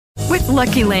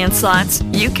Lucky Land Slots,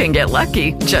 you can get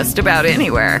lucky just about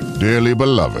anywhere. Dearly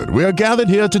beloved, we are gathered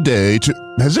here today to...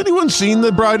 Has anyone seen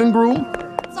the bride and groom?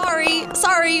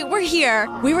 Sorry, we're here.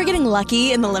 We were getting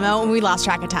lucky in the limo and we lost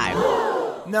track of time.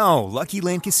 No, Lucky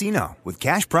Land Casino, with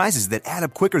cash prizes that add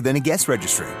up quicker than a guest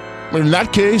registry. In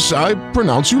that case, I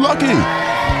pronounce you lucky.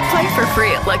 Play for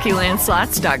free at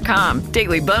LuckyLandSlots.com.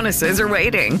 Daily bonuses are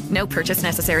waiting. No purchase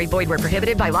necessary. Void where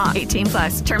prohibited by law.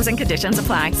 18+. Terms and conditions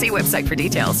apply. See website for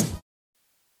details.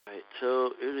 All right,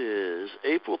 so it is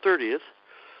April 30th,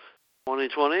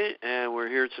 2020, and we're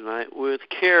here tonight with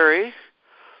Cary,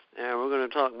 and we're going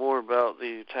to talk more about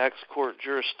the tax court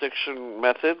jurisdiction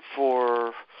method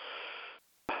for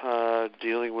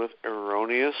dealing with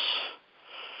erroneous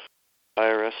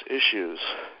IRS issues,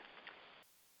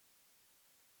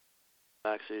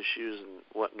 tax issues and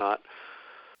whatnot.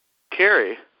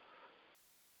 Cary?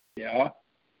 Yeah?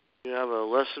 You have a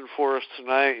lesson for us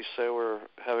tonight. You say we're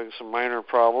having some minor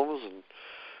problems, and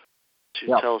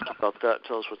you tell us about that.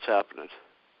 Tell us what's happening.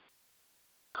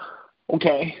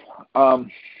 Okay. Of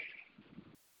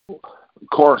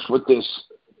course, with this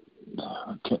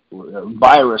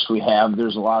virus we have,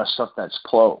 there's a lot of stuff that's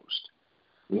closed.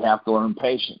 We have to learn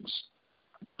patience.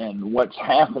 And what's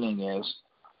happening is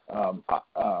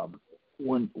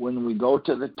when we go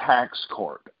to the tax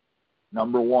court,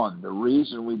 number one, the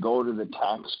reason we go to the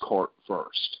tax court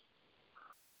first,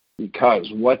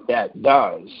 because what that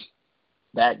does,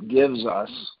 that gives us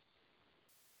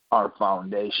our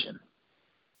foundation.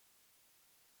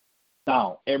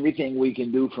 Now, everything we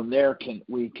can do from there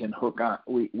we can hook our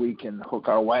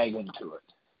wagon to it.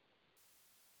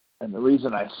 And the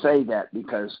reason I say that,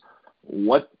 because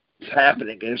what's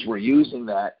happening is we're using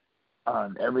that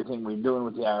on everything we're doing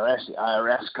with the IRS. The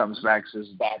IRS comes back and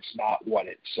says that's not what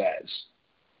it says.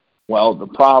 Well, the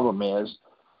problem is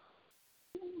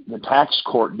the tax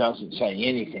court doesn't say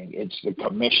anything. It's the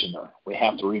commissioner. We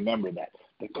have to remember that.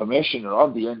 The commissioner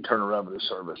of the Internal Revenue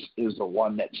Service is the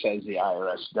one that says the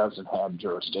IRS doesn't have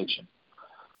jurisdiction.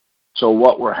 So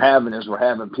what we're having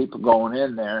people going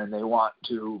in there and they want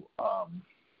to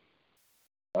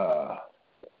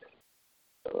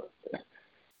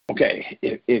okay,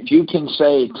 if you can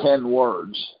say 10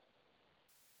 words,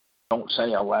 don't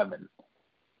say 11.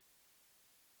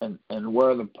 And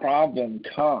where the problem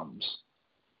comes,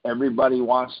 everybody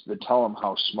wants to tell them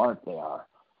how smart they are.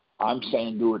 I'm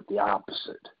saying do it the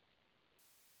opposite.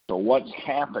 So what's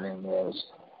happening is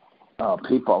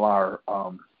people are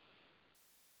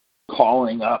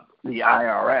calling up the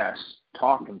IRS,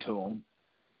 talking to them,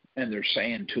 and they're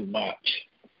saying too much.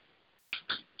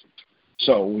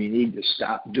 So we need to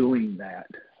stop doing that.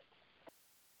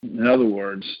 In other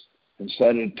words,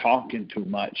 instead of talking too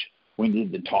much, we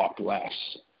need to talk less.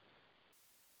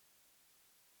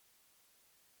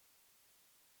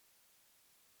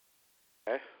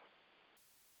 Okay.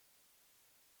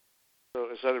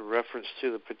 So is that a reference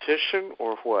to the petition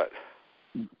or what?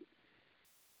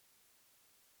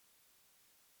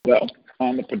 Well,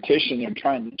 on the petition, they're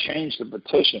trying to change the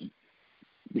petition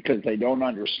because they don't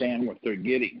understand what they're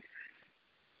getting.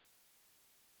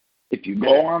 If you go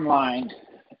online,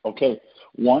 okay,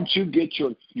 once you get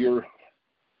your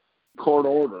court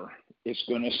order, it's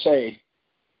going to say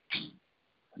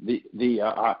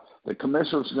the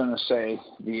commissioner's going to say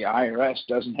the IRS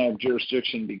doesn't have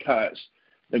jurisdiction because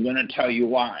they're going to tell you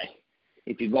why.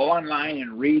 If you go online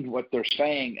and read what they're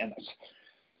saying, and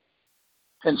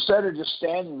instead of just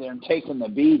standing there and taking the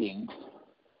beating,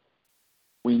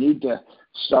 we need to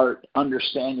start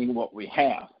understanding what we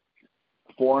have.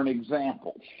 For an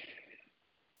example,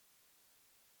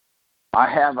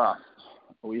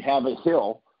 we have a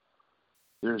hill.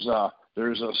 There's a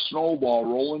snowball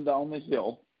rolling down the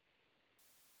hill.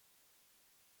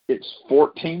 It's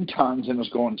 14 tons and it's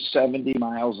going 70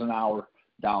 miles an hour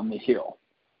down the hill.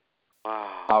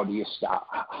 Wow. How do you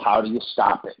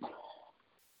stop it?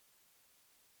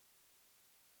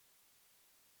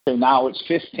 Okay, now it's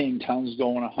 15 tons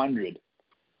going 100.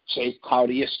 Say, how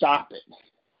do you stop it?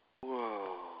 Whoa.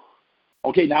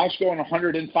 Okay, now it's going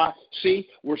 105. See,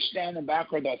 we're standing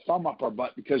back with our thumb up our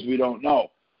butt because we don't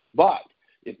know. But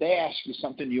if they ask you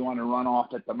something, you want to run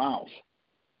off at the mouth.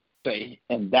 See,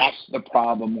 and that's the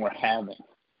problem we're having.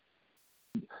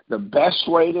 The best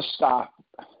way to stop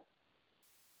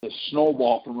the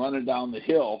snowball from running down the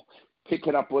hill, pick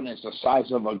it up when it's the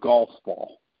size of a golf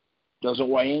ball. Doesn't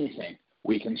weigh anything.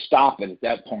 We can stop it at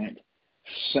that point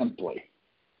simply.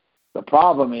 The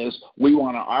problem is we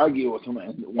want to argue with them,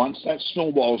 and once that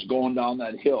snowball is going down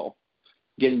that hill,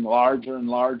 getting larger and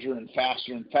larger and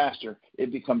faster,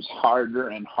 it becomes harder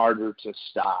and harder to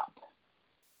stop.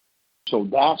 So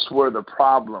that's where the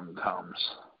problem comes.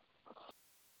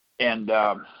 And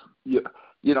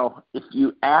you know, if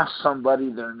you ask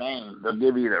somebody their name, they'll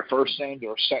give you their first name,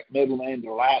 their middle name,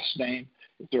 their last name.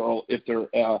 If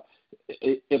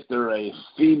they're a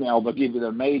female, they'll give you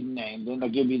their maiden name. Then they'll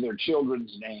give you their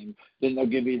children's name. Then they'll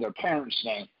give you their parents'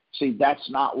 name. See, that's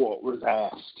not what was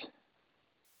asked.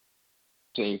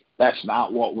 See, that's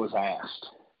not what was asked.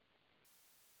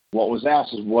 What was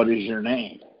asked is, what is your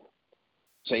name?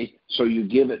 See, so you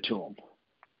give it to them,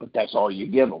 but that's all you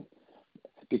give them.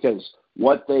 Because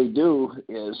what they do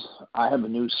is, I have a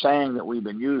new saying that we've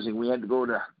been using. We had to go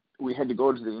to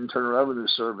the Internal Revenue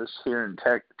Service here in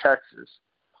Texas.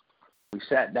 We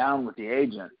sat down with the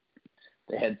agent.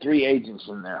 They had 3 agents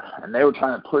in there, and they were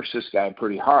trying to push this guy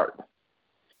pretty hard.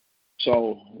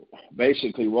 So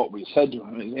basically what we said to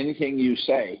him is, anything you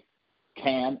say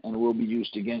can and will be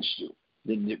used against you.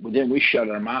 Then we shut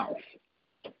our mouth.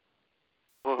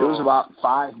 It was about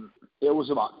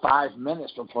 5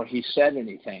 minutes before he said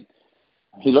anything.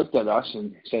 He looked at us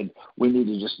and said, "We need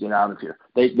to just get out of here."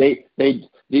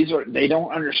 They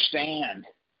don't understand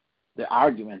the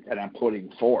argument that I'm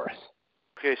putting forth.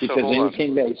 Okay, so because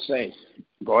anything they say,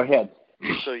 go ahead.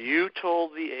 So you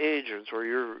told the agents, or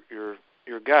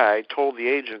your guy told the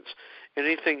agents,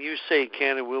 anything you say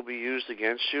can and will be used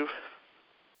against you?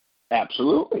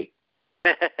 Absolutely.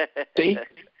 See.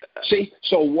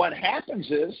 So what happens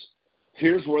is,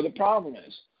 here's where the problem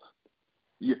is.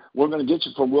 We're going to get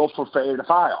you for willful failure to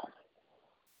file.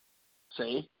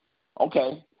 See?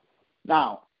 Okay.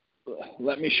 Now,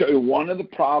 let me show you one of the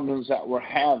problems that we're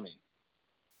having.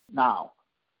 Now,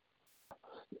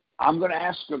 I'm going to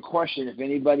ask a question, if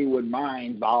anybody would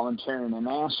mind volunteering an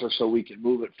answer so we can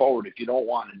move it forward. If you don't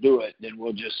want to do it, then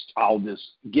I'll just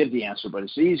give the answer. But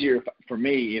it's easier for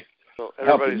me if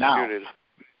everybody's muted.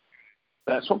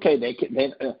 That's okay.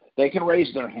 They can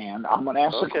raise their hand. I'm going to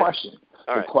ask a question.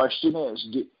 The question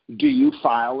is, do you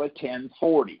file a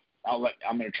 1040?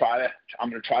 I'm going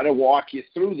to try to walk you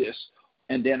through this,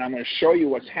 and then I'm going to show you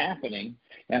what's happening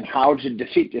and how to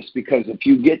defeat this. Because if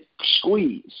you get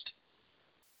squeezed,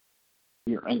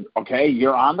 you're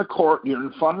on the court. You're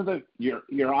in front of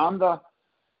you're on the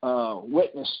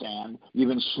witness stand. You've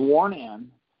been sworn in.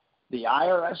 The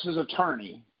IRS's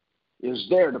attorney is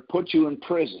there to put you in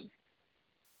prison.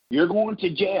 You're going to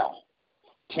jail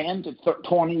 10 to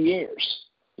 20 years.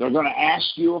 They're going to ask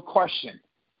you a question.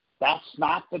 That's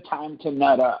not the time to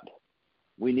nut up.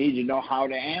 We need to know how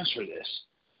to answer this.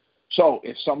 So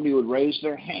if somebody would raise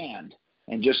their hand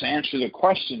and just answer the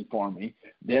question for me,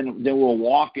 then we'll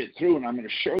walk it through, and I'm going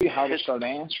to show you how to start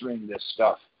answering this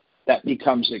stuff. That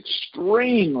becomes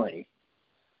extremely,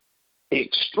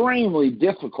 extremely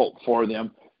difficult for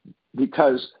them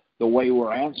because the way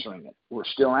we're answering it. We're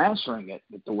still answering it,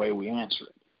 but the way we answer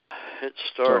it. Hit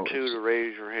star 2 to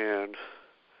raise your hand.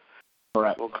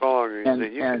 Correct. We'll call on you, and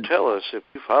then you can tell us if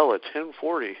you file a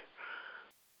 1040.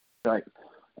 Right.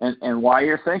 And while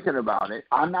you're thinking about it,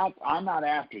 I'm not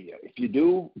after you. If you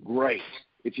do, great.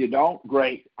 If you don't,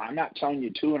 great. I'm not telling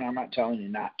you to, and I'm not telling you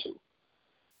not to.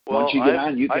 Well, once you get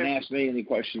on, you can ask me any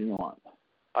question you want.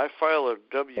 I file a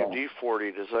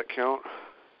WD-40. Does that count?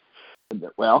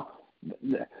 Well,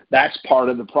 that's part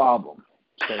of the problem.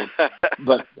 So,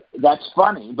 but that's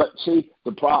funny. But see,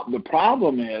 the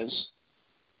problem is,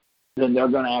 then they're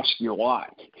going to ask you why.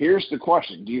 Here's the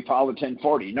question: do you file a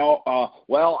 1040? No.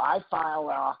 Well, I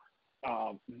file.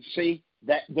 See,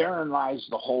 that therein lies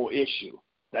the whole issue.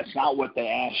 That's not what they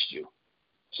asked you.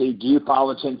 See, do you file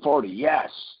a 1040? Yes.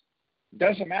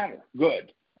 Doesn't matter.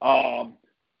 Good.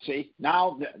 See,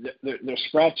 now they're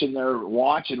scratching their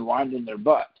watch and winding their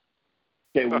butt.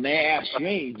 Okay, when they ask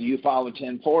me, do you file a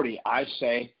 1040? I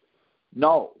say,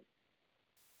 no.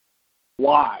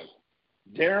 Why?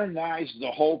 Therein lies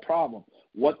the whole problem.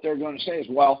 What they're going to say is,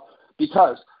 well,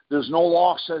 because there's no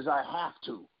law says I have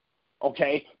to.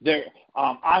 Okay,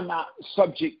 I'm not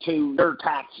subject to their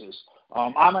taxes.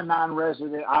 I'm a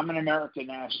non-resident. I'm an American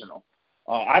national.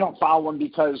 I don't file one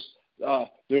because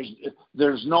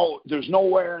there's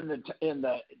nowhere in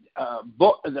the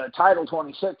book, the Title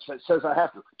 26 that says I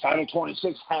have to. Title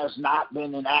 26 has not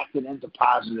been enacted into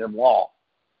positive law.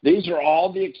 These are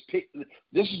all this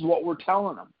is what we're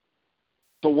telling them.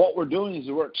 So what we're doing is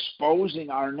we're exposing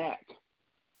our neck.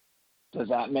 Does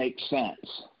that make sense?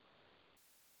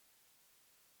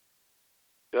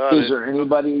 Is there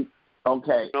anybody?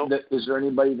 Okay. Nope. Is there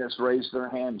anybody that's raised their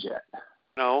hand yet?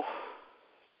 No.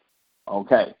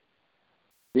 Okay.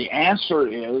 The answer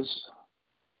is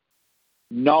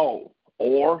no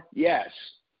or yes.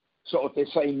 So if they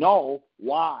say no,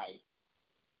 why?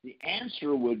 The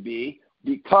answer would be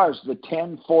because the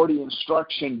 1040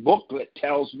 instruction booklet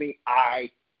tells me I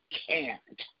can't.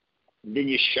 Then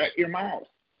you shut your mouth.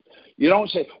 You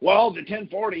don't say, well, the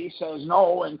 1040 says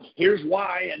no, and here's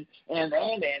why, and.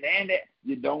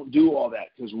 You don't do all that,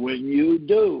 because when you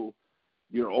do,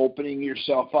 you're opening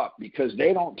yourself up, because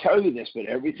they don't tell you this, but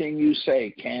everything you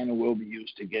say can and will be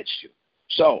used against you.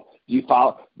 So do you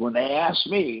follow? When they ask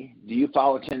me, do you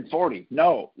follow 1040?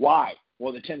 No. Why?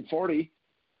 Well, the 1040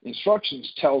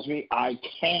 instructions tells me I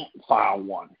can't file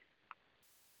one.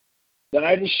 Then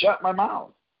I just shut my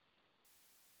mouth.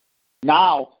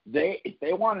 Now, if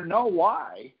they want to know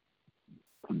why,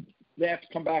 they have to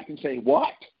come back and say,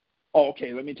 what? Oh,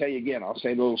 okay, let me tell you again. I'll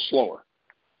say it a little slower.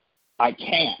 I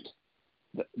can't.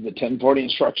 The 1040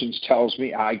 instructions tells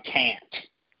me I can't.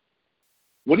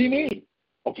 What do you mean?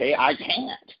 Okay, I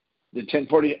can't. The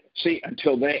 1040, see,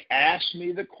 until they ask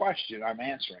me the question, I'm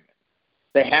answering it.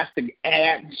 They have to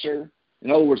answer. In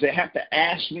other words, they have to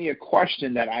ask me a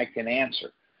question that I can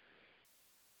answer.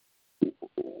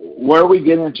 Where we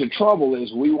get into trouble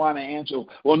is we want to answer,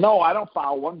 well, no, I don't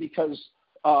file one because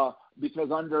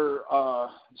under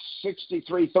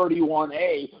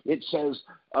 6331A, it says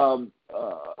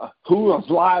who is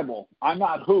liable. I'm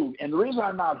not who. And the reason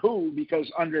I'm not who,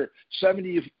 because under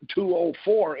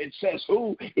 7204, it says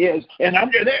who is, and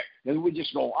under there. And we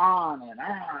just go on and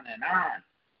on and on.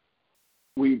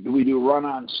 We do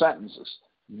run-on sentences.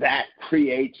 That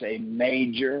creates a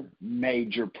major,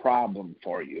 major problem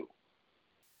for you.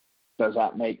 Does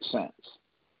that make sense?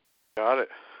 Got it.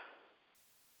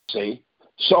 See?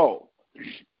 So,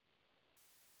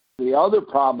 the other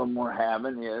problem we're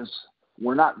having is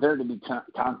we're not there to be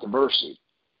controversy.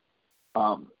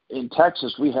 In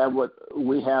Texas, we have what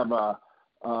do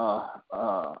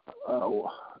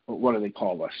they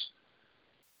call us?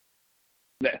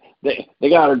 They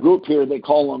got a group here. They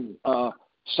call them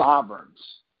sovereigns.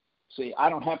 See, I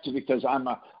don't have to, because I'm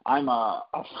a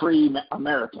free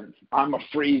American. I'm a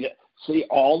free. See,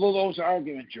 all of those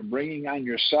arguments you're bringing on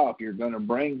yourself, you're going to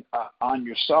bring on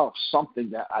yourself something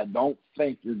that I don't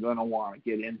think you're going to want to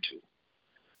get into.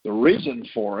 The reason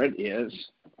for it is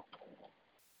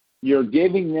you're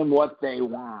giving them what they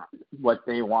want.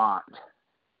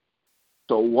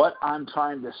 So what I'm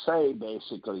trying to say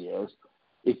basically is,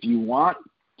 if you want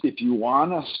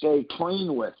to stay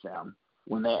clean with them,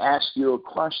 when they ask you a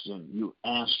question, you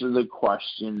answer the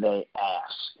question they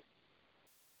ask.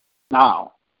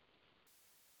 Now,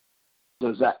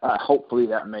 does that? Hopefully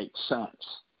that makes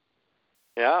sense.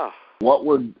 Yeah. What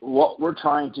we're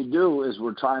trying to do is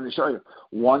we're trying to show you,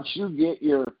 once you get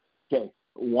your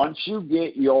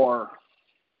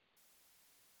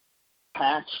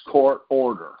tax court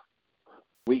order,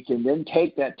 we can then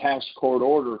take that tax court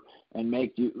order and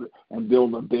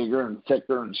build a bigger and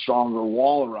thicker and stronger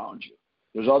wall around you.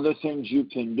 There's other things you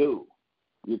can do.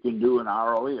 You can do an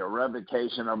ROE, a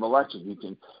revocation of election. You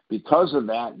can, because of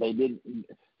that,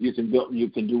 you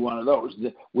can do one of those.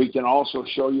 We can also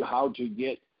show you how to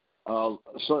get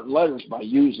certain letters by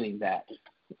using that.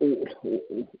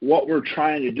 What we're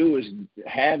trying to do is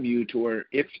have you to where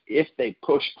if they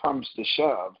push comes to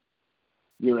shove,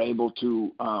 you're able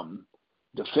to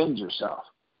defend yourself.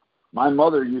 My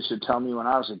mother used to tell me when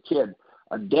I was a kid,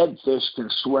 a dead fish can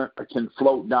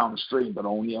float downstream, but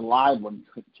only a live one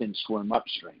can swim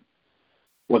upstream.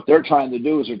 What they're trying to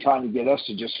do is they're trying to get us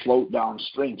to just float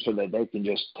downstream so that they can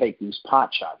just take these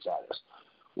pot shots at us.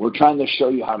 We're trying to show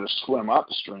you how to swim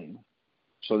upstream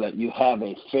so that you have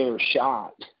a fair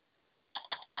shot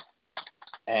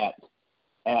at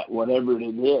whatever it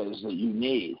is that you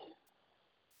need.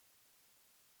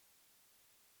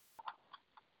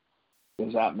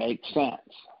 Does that make sense?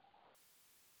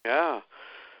 Yeah.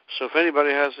 So if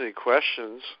anybody has any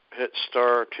questions, hit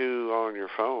 *2 on your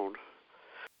phone.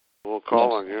 We'll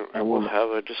call on you and we'll have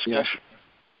a discussion.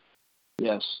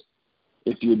 Yes.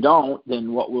 If you don't,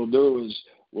 then what we'll do is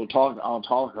I'll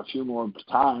talk a few more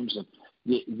times and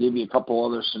give you a couple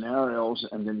other scenarios,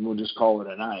 and then we'll just call it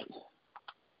a night.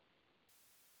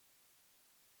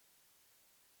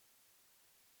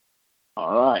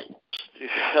 All right.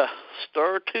 Yeah,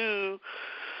 *2.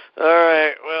 All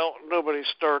right. Well,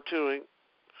 nobody's *2ing.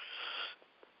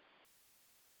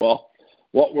 Well,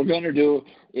 what we're going to do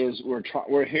is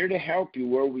we're here to help you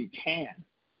where we can.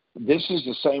 This is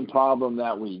the same problem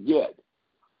that we get.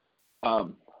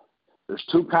 There's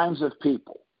two kinds of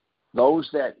people: those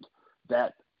that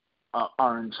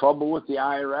are in trouble with the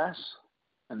IRS,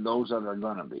 and those that are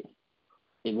going to be.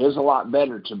 It is a lot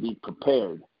better to be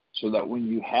prepared so that when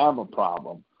you have a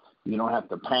problem, you don't have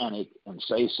to panic and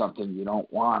say something you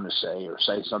don't want to say or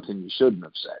say something you shouldn't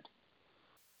have said.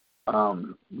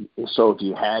 So if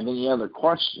you have any other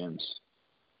questions,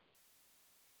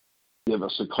 give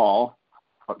us a call.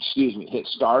 Hit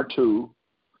 *2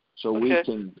 so okay. we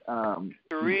can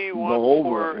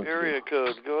 314 area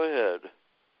code. Go ahead.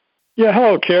 Yeah,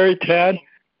 hello, Cary, Ted.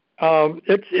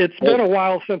 It's been a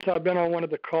while since I've been on one of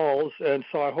the calls, and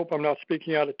so I hope I'm not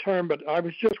speaking out of turn. But I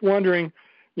was just wondering,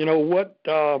 what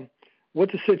the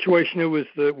situation is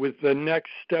with the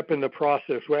next step in the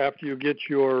process after you get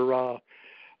your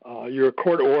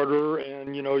court order,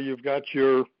 and you've got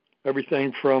your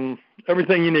everything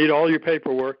you need, all your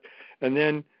paperwork, and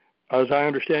then, as I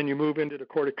understand, you move into the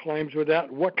Court of Claims with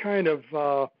that. What kind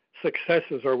of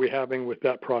successes are we having with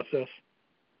that process?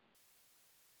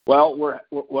 Well,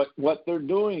 what they're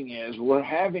doing is we're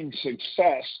having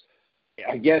success.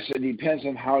 I guess it depends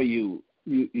on how your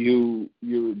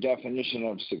definition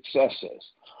of success is.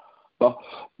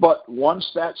 But once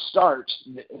that starts,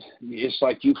 it's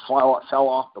like you fell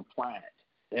off the planet.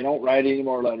 They don't write any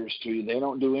more letters to you. They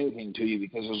don't do anything to you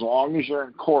because as long as you're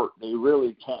in court, they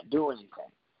really can't do anything.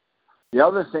 The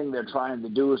other thing they're trying to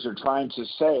do is they're trying to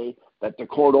say that the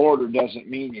court order doesn't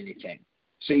mean anything.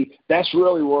 See, that's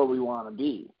really where we want to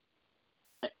be.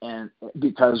 And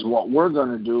because what we're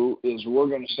going to do is we're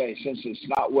going to say, since it's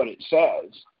not what it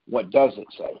says, what does it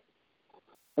say?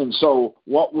 And so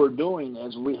what we're doing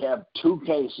is we have two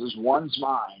cases. One's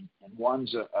mine and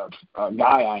one's a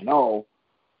guy I know.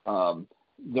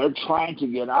 They're trying to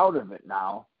get out of it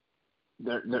now.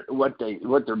 What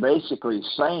they're basically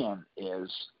saying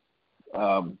is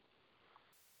that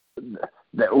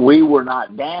we were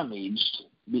not damaged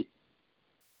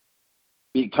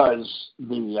because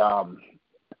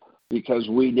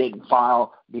we didn't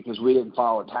file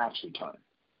a tax return.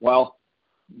 Well,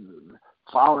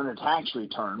 filing a tax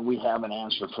return, we have an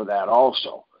answer for that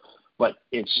also. But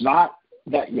it's not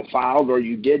that you filed or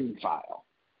you didn't file.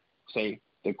 See,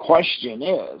 the question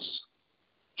is,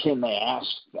 can they ask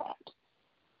that?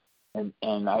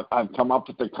 And I've come up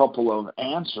with a couple of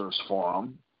answers for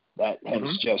them that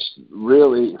has just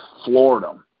really floored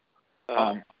them.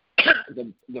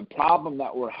 The problem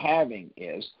that we're having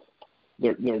is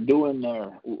they're doing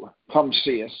their come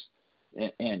see us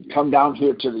and come down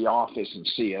here to the office and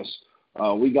see us.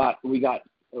 We're going to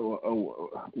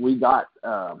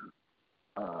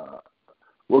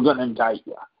indict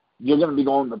you. You're going to be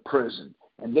going to prison.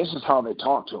 And this is how they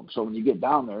talk to them. So when you get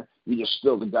down there, you just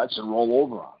spill the guts and roll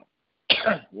over on them.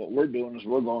 What we're doing is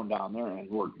we're going down there and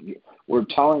we're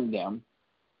telling them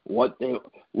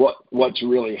what's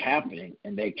really happening,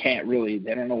 and they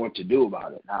don't know what to do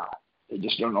about it now. They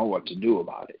just don't know what to do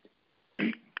about it.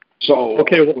 So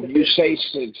when you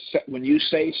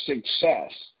say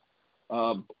success,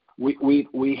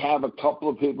 we have a couple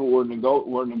of people we're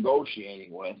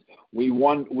negotiating with. We've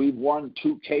won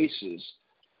two cases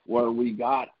where we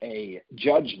got a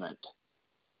judgment,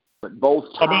 but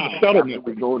both times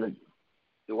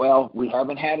we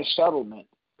haven't had a settlement,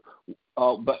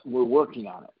 but we're working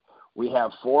on it. We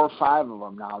have 4 or 5 of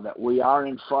them now that we are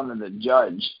in front of the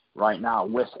judge right now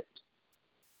with it.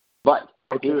 But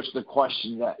here's the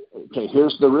question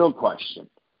here's the real question.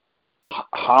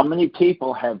 How many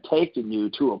people have taken you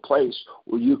to a place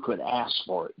where you could ask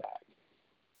for it back?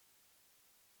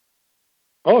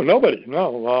 Oh, nobody.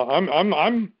 No, I'm.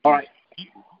 All right.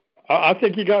 I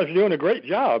think you guys are doing a great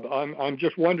job. I'm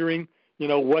just wondering,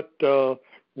 what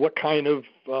kind of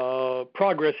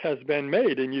progress has been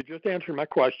made, and you just answered my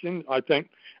question. I think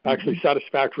actually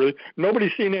satisfactorily.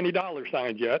 Nobody's seen any dollar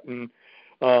signs yet, and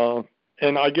I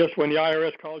guess when the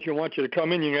IRS calls you, want you to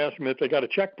come in, you can ask them if they got a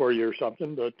check for you or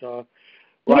something. But no,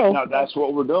 that's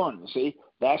what we're doing. See,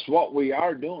 that's what we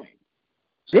are doing.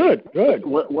 Good.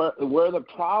 Where the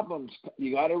problems,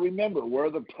 you got to remember where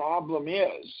the problem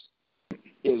is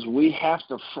we have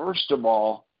to first of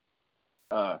all,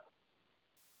 for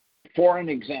an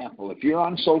example, if you're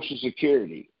on Social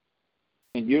Security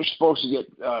and you're supposed to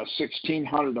get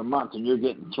 $1,600 a month and you're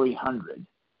getting $300,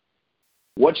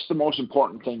 what's the most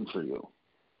important thing for you?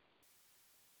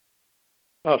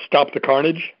 Stop the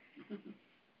carnage.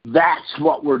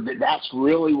 That's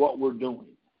really what we're doing.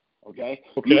 Okay.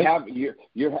 You have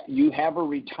a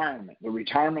retirement. The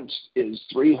retirement is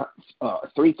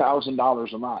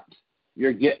 $3,000 a month.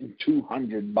 You're getting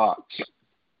 $200.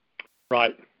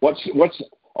 Right. What's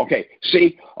okay?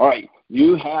 See, all right.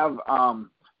 You have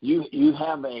you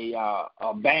have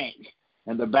a bank,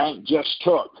 and the bank just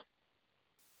took,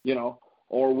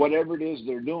 or whatever it is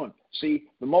they're doing. See,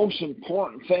 the most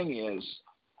important thing is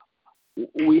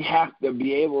we have to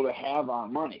be able to have our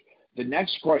money. The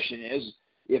next question is,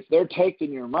 if they're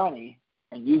taking your money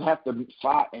and you have to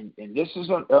file, and this is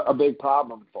a big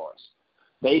problem for us.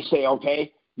 They say,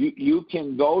 okay, you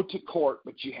can go to court,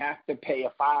 but you have to pay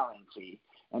a filing fee,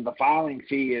 and the filing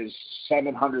fee is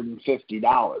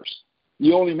 $750.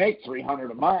 You only make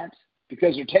 $300 a month.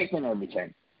 because they're taking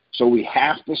everything. So we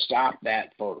have to stop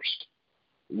that first.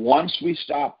 Once we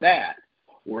stop that,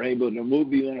 we're able to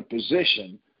move you in a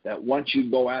position that once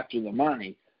you go after the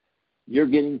money, you're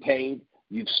getting paid.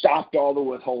 You've stopped all the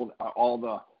withhold, all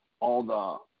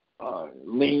the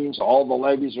liens, all the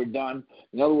levies are done.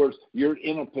 In other words, you're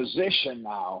in a position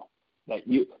now that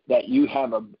you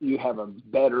have a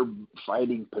better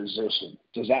fighting position.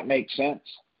 Does that make sense?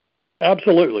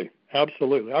 Absolutely.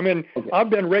 I mean, okay. I've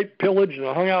been raped, pillaged, and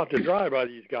hung out to dry by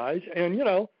these guys, and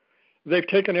they've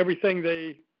taken everything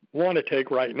they want to take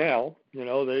right now.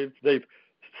 They've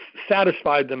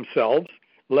satisfied themselves,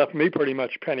 left me pretty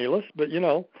much penniless, but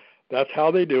that's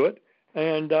how they do it.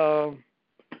 And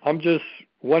I'm just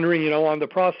wondering, on the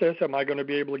process, am I going to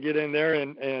be able to get in there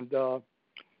and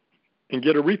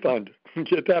get a refund and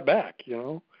get that back?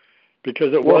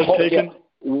 Because it was taken.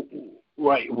 Yeah.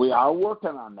 Right, we are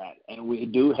working on that, and we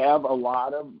do have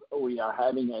we are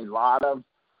having a lot of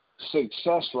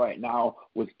success right now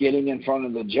with getting in front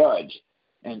of the judge,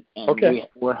 and okay.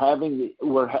 what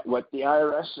the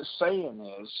IRS is saying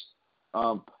is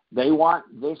they want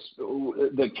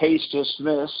the case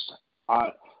dismissed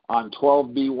on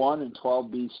 12B1 and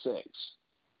 12B6.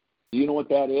 Do you know what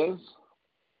that is?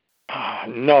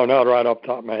 No, not right off the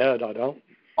top of my head, I don't.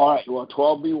 All right, well,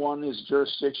 12B1 is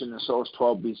jurisdiction, and so is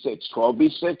 12B6.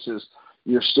 12B6 is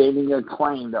you're stating a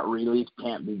claim that relief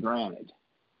can't be granted.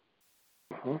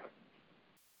 Uh-huh.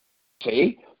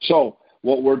 See? So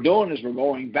what we're doing is we're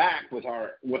going back with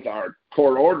our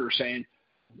court order saying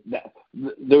that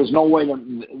there's no way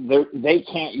they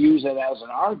can't use it as an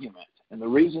argument. And the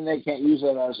reason they can't use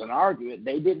it as an argument,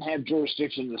 they didn't have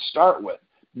jurisdiction to start with.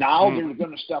 Now they're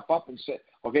going to step up and say,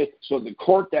 okay, so the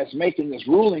court that's making this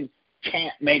ruling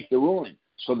can't make the ruling,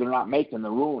 so they're not making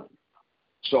the ruling.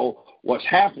 So what's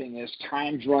happening is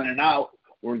time's running out.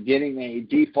 We're getting a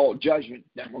default judgment,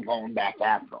 then we're going back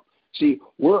after them. See,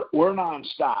 we're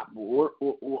nonstop. We're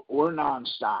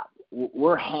nonstop.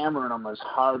 We're hammering them as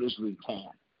hard as we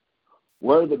can.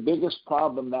 Where the biggest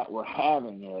problem that we're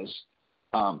having is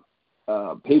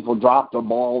people drop the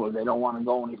ball, or they don't want to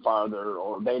go any farther,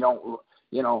 or they don't,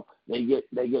 they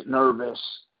get nervous.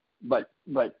 But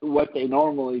what they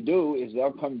normally do is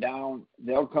they'll come down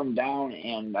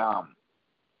and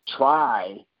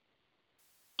try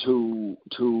to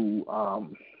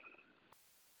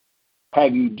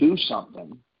have you do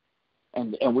something,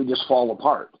 and we just fall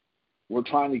apart. We're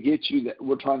trying to get you that.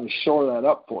 We're trying to shore that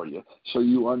up for you so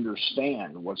you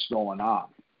understand what's going on.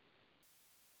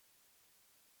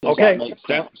 Does okay. That make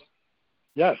sense?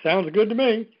 Yeah, sounds good to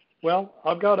me. Well,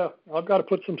 I've got to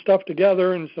put some stuff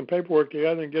together and some paperwork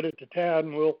together and get it to Tad,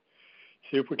 and we'll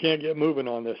see if we can't get moving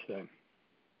on this thing.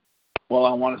 Well,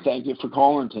 I want to thank you for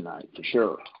calling tonight, for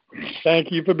sure.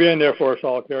 Thank you for being there for us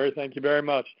all, Cary. Thank you very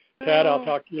much. Tad, I'll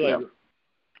talk to you later.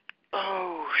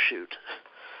 Oh, shoot.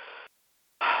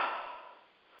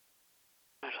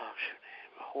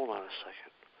 Hold on a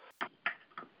second.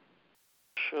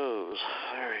 Shows.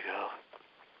 There we go.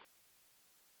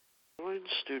 Join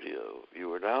studio.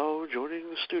 You are now joining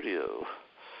the studio.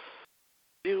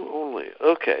 You only.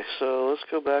 Okay, so let's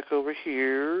go back over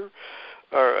here.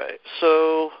 All right,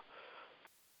 so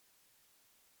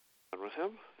with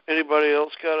him. Anybody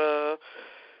else got a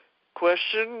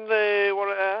question they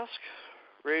want to ask?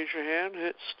 Raise your hand.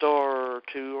 Hit *2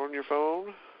 on your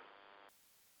phone.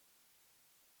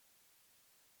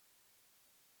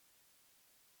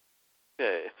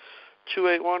 Okay,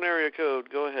 281 area code.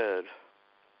 Go ahead.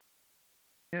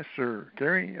 Yes, sir.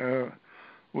 Cary,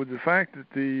 with the fact that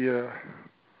the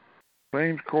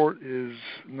claims court is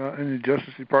not in the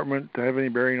Justice Department to have any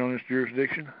bearing on this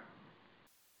jurisdiction?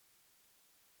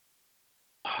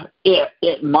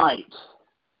 It might,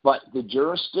 but the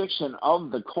jurisdiction of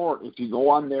the court, if you'll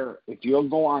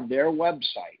go on their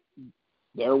website,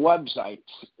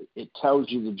 it tells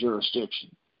you the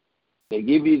jurisdiction. They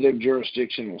give you their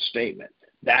jurisdictional statement.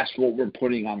 That's what we're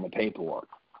putting on the paperwork.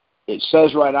 It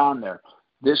says right on there,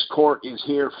 this court is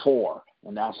here for,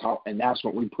 and that's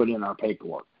what we put in our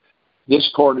paperwork.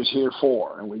 This court is here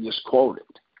for, and we just quote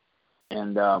it.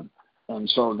 And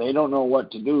so they don't know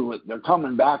what to do. They're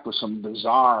coming back with some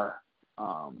bizarre,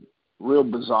 real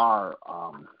bizarre,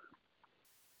 how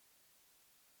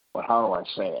do I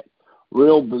say it?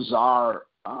 Real bizarre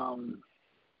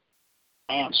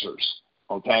answers,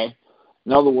 okay?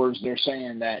 In other words, they're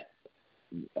saying that,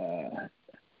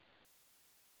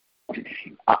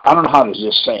 I don't know how to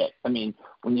just say it. I mean,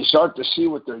 when you start to see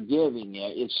what they're giving you,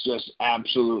 it's just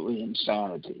absolutely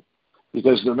insanity.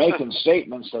 Because they're making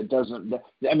statements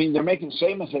they're making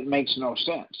statements that makes no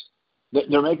sense.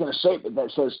 They're making a statement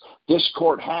that says this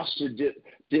court has to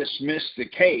dismiss the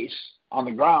case on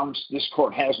the grounds this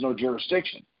court has no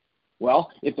jurisdiction.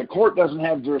 Well, if the court doesn't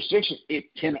have jurisdiction, it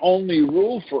can only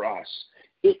rule for us.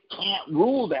 It can't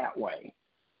rule that way.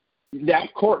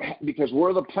 That court, because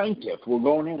we're the plaintiff, we're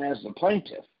going in as the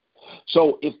plaintiff.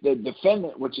 So if the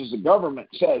defendant, which is the government,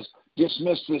 says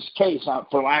dismiss this case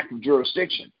for lack of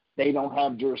jurisdiction, they don't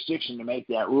have jurisdiction to make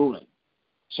that ruling.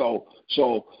 So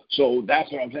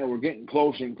that's what I'm saying. We're getting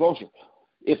closer and closer.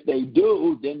 If they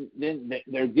do, then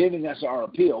they're giving us our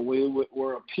appeal.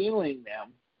 We're appealing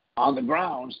them on the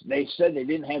grounds they said they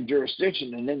didn't have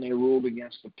jurisdiction, and then they ruled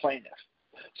against the plaintiff.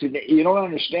 See, you don't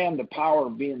understand the power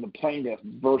of being the plaintiff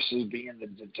versus being the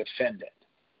defendant.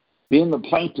 Being the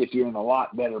plaintiff, you're in a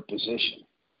lot better position.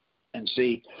 And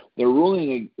see,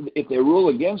 if they rule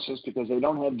against us because they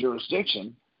don't have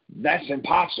jurisdiction, that's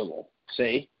impossible.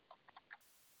 See?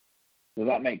 Does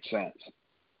that make sense?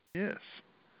 Yes.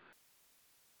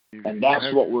 And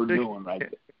that's what we're doing right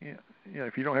there. Yeah,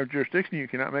 if you don't have jurisdiction, you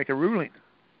cannot make a ruling.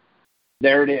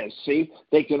 There it is. See,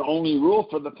 they can only rule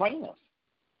for the plaintiff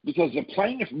because the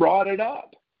plaintiff brought it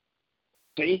up.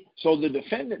 See, so the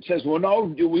defendant says, well, no,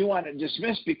 do we want to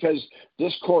dismiss because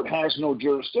this court has no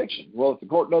jurisdiction? Well, if the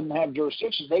court doesn't have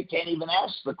jurisdiction, they can't even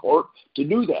ask the court to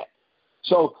do that.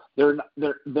 So they're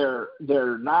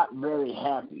not very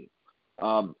happy.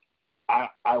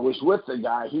 I was with the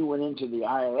guy. He went into the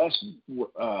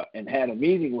IRS and had a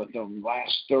meeting with them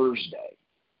last Thursday.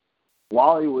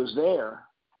 While he was there,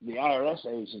 the IRS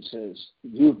agent says,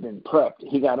 you've been prepped.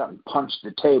 He got up and punched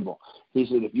the table. He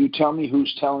said, if you tell me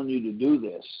who's telling you to do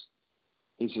this,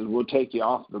 he said, we'll take you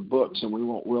off the books, and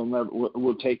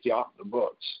we'll take you off the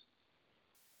books.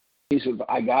 He said,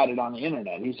 I got it on the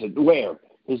internet. He said, where?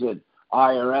 He said,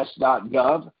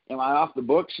 IRS.gov. Am I off the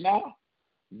books now?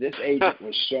 This agent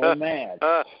was so mad,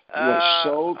 was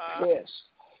so pissed.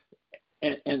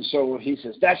 And so he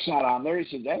says, that's not on there. He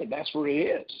said, hey, that's where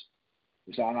it is.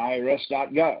 It's on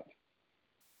IRS.gov.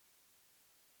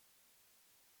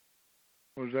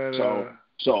 Was that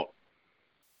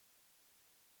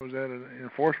was that an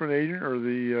enforcement agent or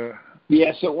the?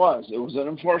 Yes, it was. It was an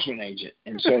enforcement agent,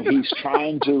 and so he's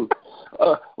trying to.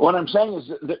 What I'm saying is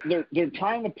that they're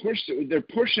trying to push. They're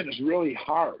pushing us really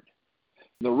hard.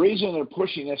 The reason they're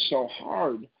pushing us so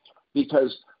hard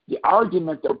because the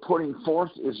argument they're putting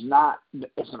forth is not.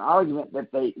 It's an argument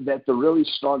that they're really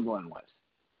struggling with.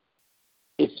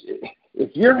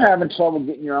 If you're having trouble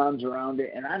getting your arms around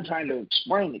it, and I'm trying to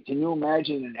explain it, can you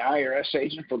imagine an IRS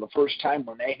agent for the first time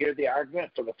when they hear the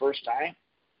argument for the first time?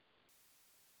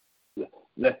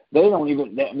 They don't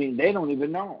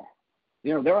even know.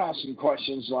 You know, they're asking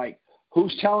questions like,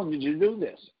 "Who's telling you to do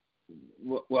this?"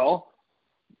 Well,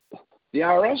 the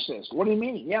IRS says. What do you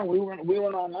mean? Yeah, we went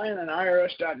online on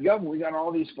IRS.gov and we got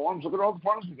all these forms. Look at all the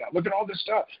forms we got. Look at all this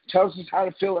stuff. Tells us how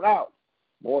to fill it out.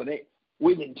 Boy,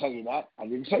 we didn't tell you that. I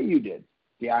didn't say you did.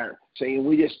 The IRS saying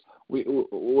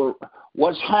we're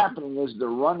what's happening is they're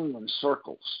running in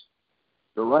circles.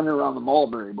 They're running around the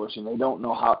mulberry bush and they don't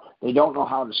know how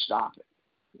to stop it.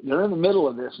 They're in the middle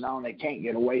of this now and they can't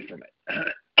get away from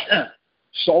it.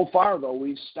 So far though, we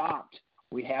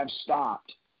have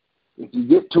stopped. If you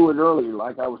get to it earlier,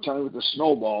 like I was telling you with the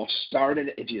snowball,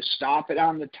 if you stop it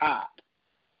on the top,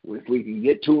 if we can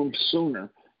get to them sooner,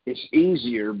 it's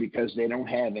easier because they don't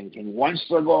have anything. Once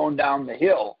they're going down the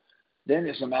hill, then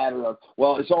it's a matter of,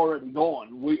 well, it's already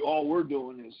going. All we're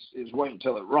doing is wait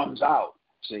until it runs out,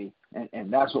 see?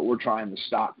 And that's what we're trying to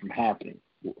stop from happening.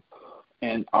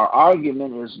 And our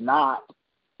argument is not,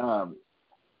 I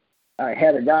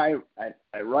had a guy,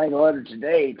 I write a letter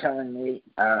today telling me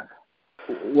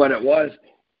what it was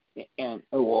and,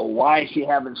 well, why is he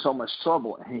having so much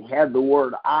trouble? And he had the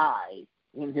word I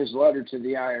in his letter to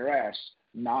the IRS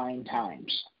 9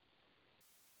 times.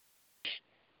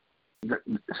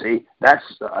 See, that's,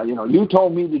 you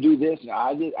told me to do this, and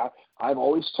I did. I've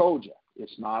always told you,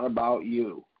 it's not about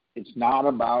you. It's not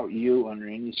about you under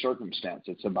any circumstance.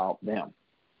 It's about them.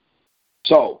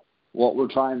 So what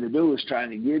we're trying to do is trying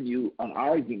to give you an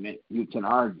argument you can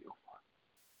argue.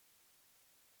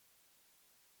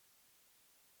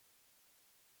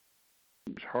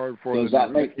 It's hard for them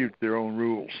to execute their own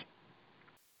rules.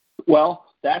 Well,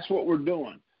 that's what we're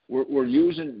doing. We're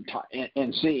using,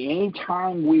 and see,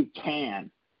 anytime we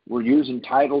can, we're using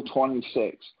Title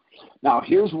 26. Now,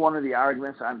 here's one of the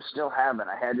arguments I'm still having.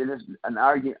 I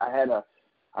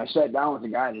sat down with a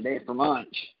guy today for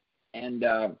lunch, and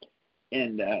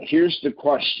here's the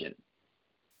question: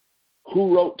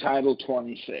 who wrote Title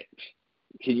 26?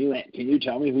 Can you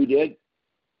tell me who did?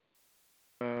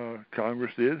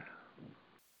 Congress did.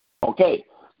 Okay,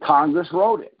 Congress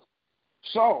wrote it.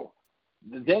 So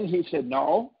then he said,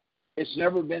 no, it's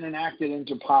never been enacted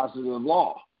into positive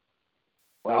law.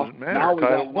 Well, doesn't matter. now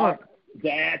Title I.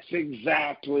 That's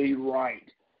exactly right.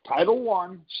 Title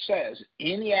I says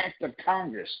any act of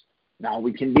Congress, now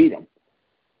we can beat them.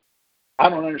 I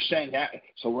don't understand that.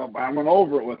 So I went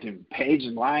over it with him, page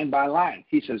and line by line.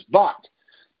 He says, but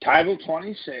Title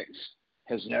 26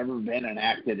 has never been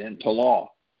enacted into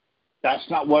law.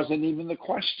 Wasn't even the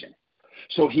question.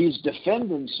 So he's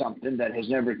defending something that has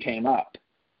never came up.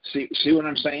 See what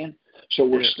I'm saying? So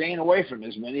we're staying away from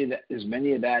as many of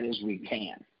that as we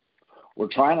can. We're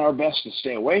trying our best to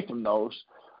stay away from those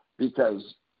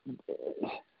because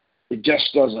it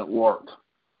just doesn't work.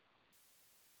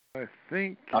 I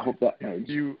hope that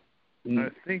makes I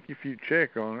think if you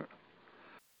check on it,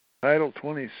 Title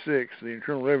 26, the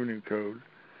Internal Revenue Code,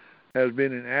 has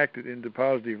been enacted into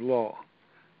positive law.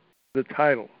 The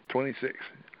Title 26,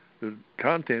 the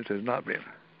contents has not been.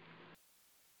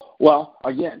 Well,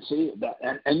 again, see that,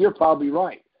 and you're probably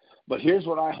right. But here's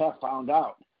what I have found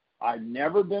out: I've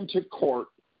never been to court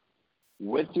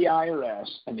with the IRS,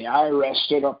 and the IRS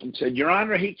stood up and said, Your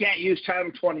Honor, he can't use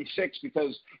Title 26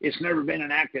 because it's never been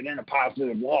enacted in a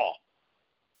positive law.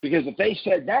 Because if they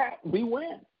said that, we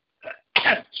win.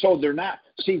 So they're not.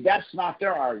 See, that's not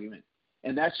their argument,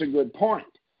 and that's a good point.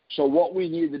 So what we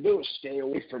need to do is stay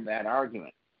away from that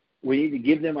argument. We need to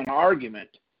give them an argument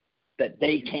that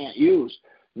they can't use.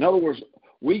 In other words,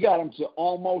 we got them to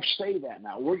almost say that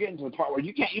now. We're getting to the part where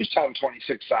you can't use Title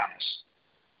 26 on us.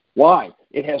 Why?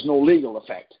 It has no legal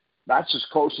effect. That's as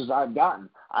close as I've gotten.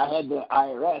 I had the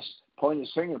IRS point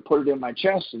his finger, put it in my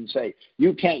chest, and say,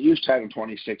 you can't use Title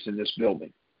 26 in this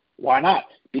building. Why not?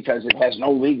 Because it has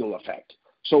no legal effect.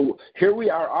 So here we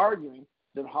are arguing,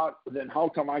 then how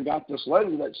come I got this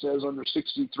letter that says under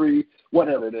 63,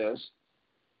 whatever it is,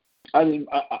 I'm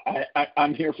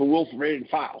here for willful failure to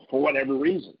file for whatever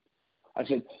reason. I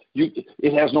said,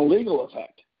 it has no legal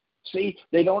effect. See,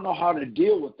 they don't know how to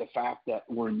deal with the fact that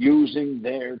we're using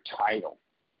their title,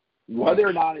 whether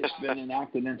or not it's been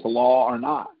enacted into law or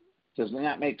not. Doesn't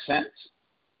that make sense?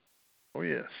 Oh,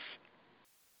 yes.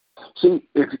 See,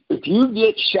 if you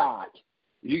get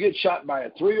shot by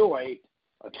a 308,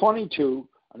 a 22,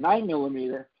 a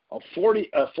 9mm, a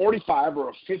 45, or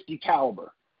a 50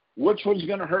 caliber, which one's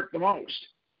going to hurt the most?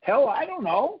 Hell, I don't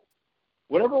know.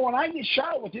 Whatever one I get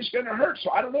shot with is going to hurt.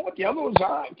 So I don't know what the other ones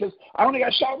are because I only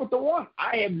got shot with the one.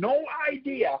 I have no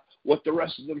idea what the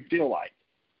rest of them feel like.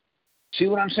 See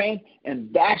what I'm saying? And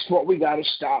that's what we got to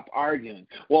stop arguing.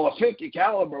 Well, a 50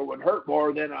 caliber would hurt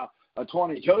more than a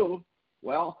 22.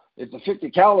 Well, if the 50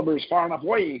 caliber is far enough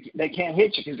away, they can't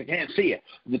hit you because they can't see it.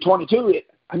 The 22,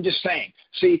 I'm just saying.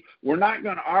 See, we're not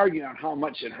going to argue on how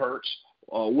much it hurts,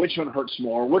 which one hurts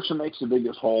more, which one makes the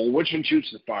biggest hole, which one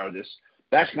shoots the farthest.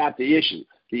 That's not the issue.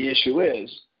 The issue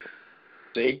is,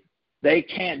 see, they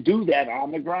can't do that on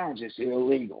the grounds. It's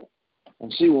illegal.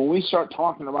 And see, when we start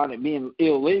talking about it being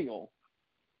illegal,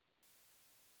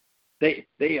 they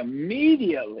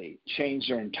immediately change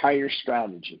their entire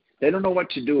strategy. They don't know what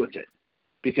to do with it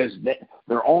because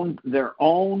their own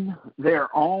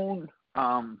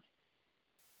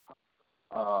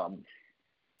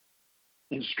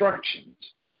instructions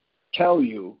tell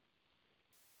you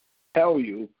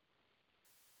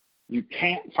you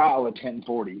can't file a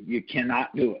 1040. You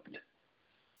cannot do it.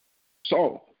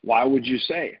 So why would you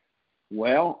say,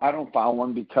 well, I don't file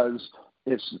one because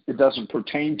it doesn't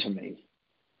pertain to me?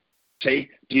 See,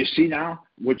 do you see now?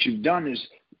 What you've done is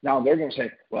now they're going to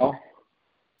say, well,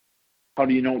 how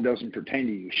do you know it doesn't pertain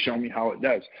to you? Show me how it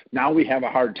does. Now we have a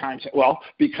hard time saying, well,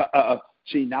 because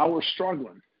see, now we're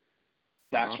struggling.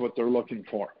 That's what they're looking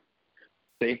for.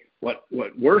 See, what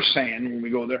we're saying when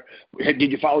we go there,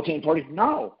 did you file a 1040?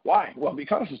 No. Why? Well,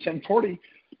 because the 1040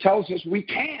 tells us we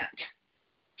can't.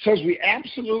 It says we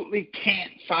absolutely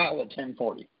can't file a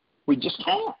 1040. We just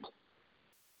can't.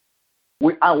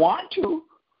 I want to,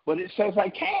 but it says I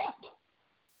can't.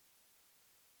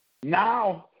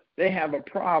 Now they have a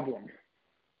problem.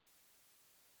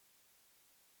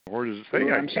 Where does it say? You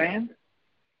know what I'm saying?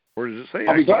 Where does it say?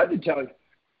 I'll be glad to tell you.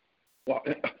 Well,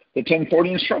 the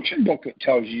 1040 instruction booklet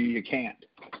tells you can't.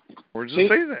 Where does it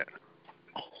say that?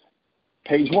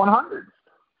 Page 100.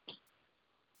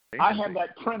 I have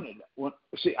that printed.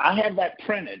 See, I have that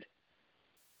printed.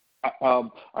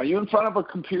 Are you in front of a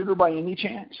computer by any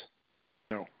chance?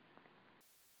 No.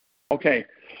 Okay.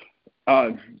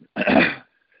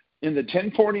 In the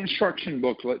 1040 instruction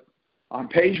booklet, on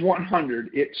page 100,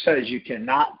 it says you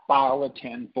cannot file a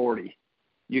 1040.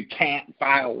 You can't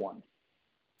file one.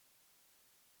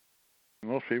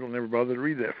 Most people never bother to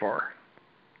read that far.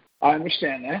 I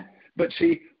understand that. But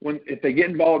see, if they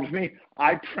get involved with me,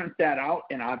 I print that out,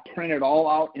 and I print it all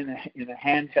out in a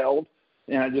handheld,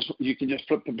 and you can just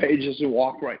flip the pages and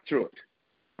walk right through it.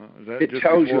 It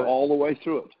tells you all the way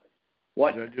through it.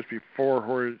 What? Is that just before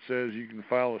where it says you can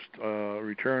file a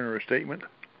return or a statement?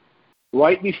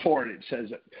 Right before it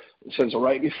says it. It says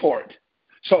right before it.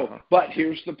 So, but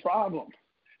here's the problem.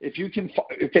 If you can,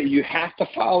 okay, you have to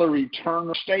file a return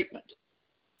or statement.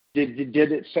 Did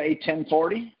it say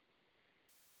 1040?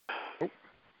 Nope.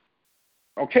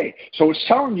 Okay, so it's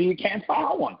telling you can't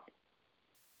file one.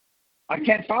 I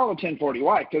can't file a 1040.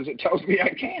 Why? Because it tells me I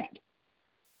can't.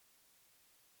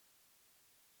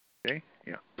 Okay,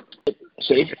 yeah.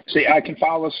 See, I can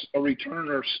file a return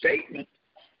or statement,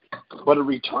 but a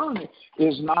return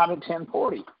is not a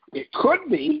 1040. It could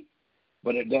be,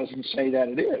 but it doesn't say that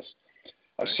it is.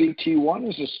 A CT1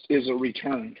 is a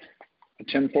return. A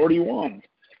 1041,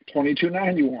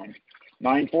 2291,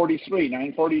 943,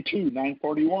 942,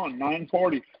 941,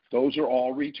 940. Those are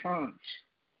all returns.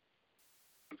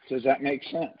 Does that make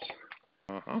sense?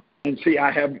 And see,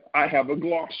 I have a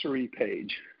glossary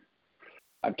page.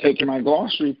 I've taken my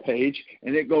glossary page,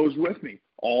 and it goes with me.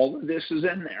 All of this is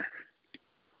in there.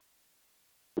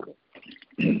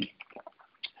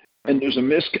 And there's a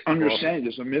misunderstanding,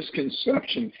 there's a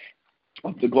misconception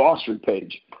of the glossary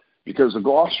page, because the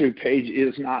glossary page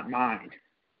is not mine.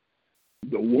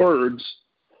 The words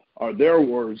are their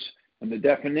words, and the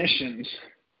definitions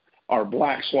are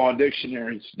Black's Law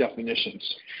Dictionary's definitions.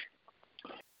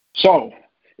 So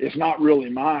it's not really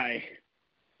my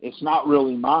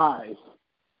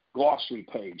glossary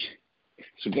page.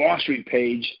 It's a glossary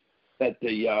page that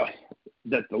the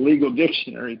legal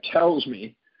dictionary tells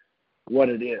me what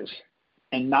it is.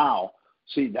 And now,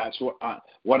 see, that's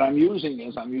what I'm using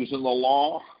is I'm using the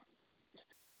law,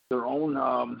 their own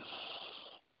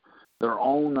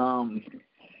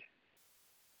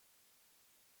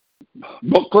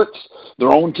booklets,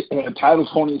 their own Title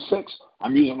 26.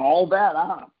 I'm using all that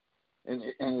on, and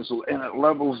it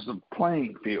levels the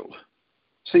playing field.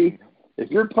 See, if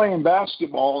you're playing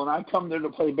basketball and I come there to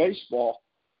play baseball,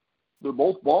 they're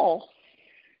both ball.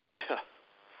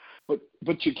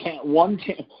 But you can't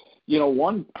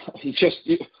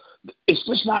it's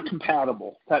just not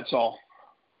compatible. That's all.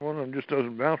 One of them just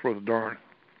doesn't bounce worth a darn.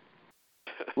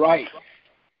 Right.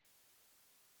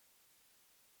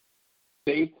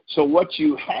 See, so what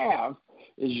you have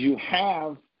is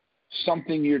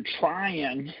something you're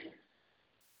trying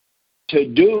to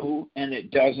do and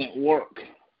it doesn't work.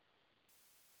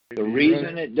 The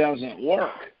reason it doesn't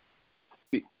work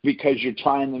because you're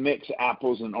trying to mix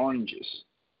apples and oranges.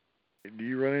 Do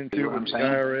you run into it with the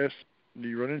IRS? Do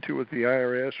you run into it with the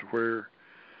IRS where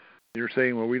you're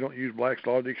saying, well, we don't use Black's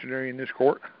Law Dictionary in this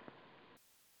court?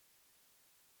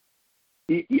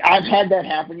 I've had that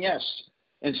happen, yes.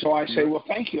 And so I say, well,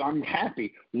 thank you. I'm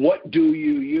happy. What do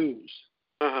you use?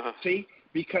 See?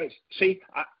 Because,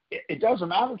 it doesn't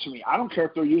matter to me. I don't care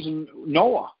if they're using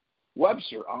Noah,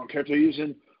 Webster. I don't care if they're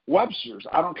using Webster's.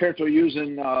 I don't care if they're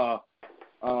using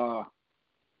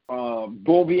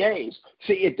Bouvier's.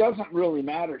 See, it doesn't really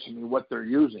matter to me what they're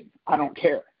using. I don't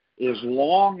care, as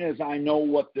long as I know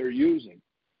what they're using,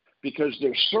 because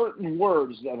there's certain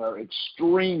words that are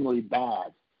extremely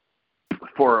bad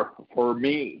for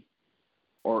me,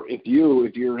 or if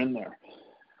you're in there.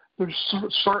 There's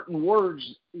certain words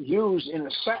used in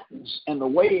a sentence, and the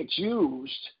way it's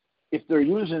used, if they're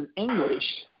using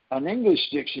English, an English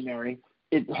dictionary,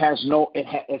 it's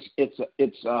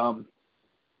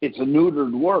a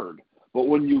neutered word. But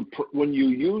when you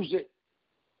use it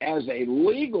as a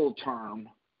legal term,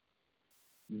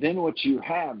 then what you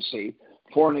have, see,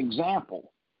 for an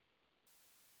example,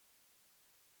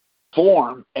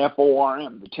 form,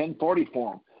 F-O-R-M, the 1040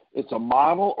 form, it's a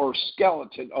model or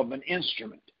skeleton of an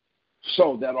instrument.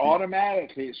 So that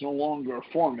automatically it's no longer a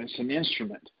form, it's an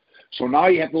instrument. So now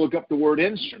you have to look up the word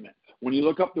instrument. When you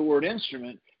look up the word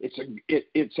instrument, it's a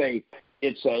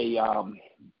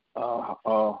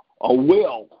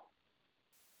will.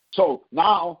 So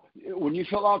now when you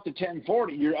fill out the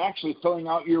 1040, you're actually filling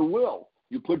out your will.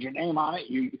 You put your name on it.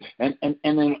 And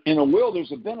then in a will,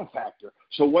 there's a benefactor.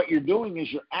 So what you're doing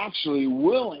is you're actually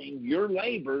willing your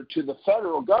labor to the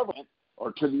federal government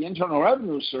or to the Internal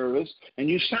Revenue Service, and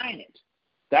you sign it.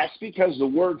 That's because the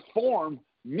word form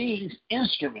means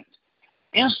instrument.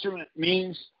 Instrument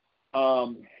means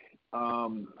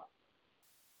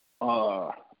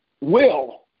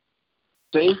will.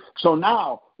 See? So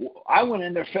now I went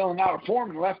in there filling out a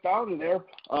form and left out of there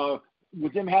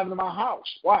with them having it in my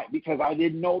house. Why? Because I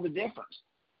didn't know the difference.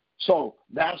 So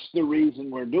that's the reason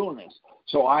we're doing this.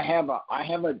 So I have a,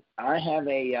 and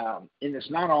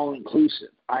it's not all inclusive.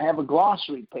 I have a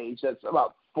glossary page that's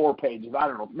about 4 pages. I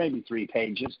don't know, maybe 3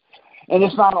 pages, and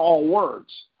it's not all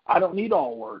words. I don't need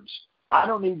all words. I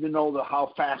don't need to know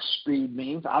how fast speed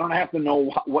means. I don't have to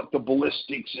know what the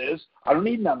ballistics is. I don't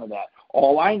need none of that.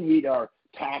 All I need are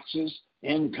taxes,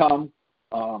 income,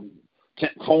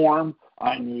 form.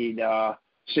 I need,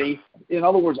 in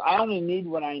other words, I only need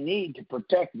what I need to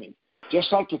protect me.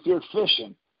 Just like if you're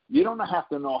fishing, you don't have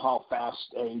to know how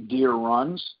fast a deer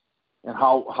runs and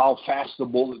how fast the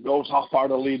bullet goes, how far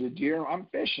to lead a deer. I'm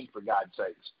fishing, for God's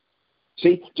sakes.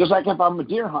 See, just like if I'm a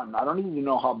deer hunting, I don't need to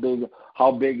know how big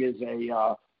is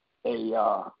a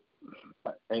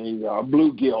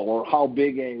bluegill or how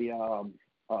big a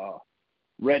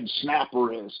red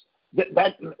snapper is.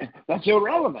 That's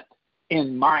irrelevant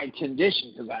in my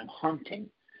condition because I'm hunting.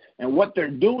 And what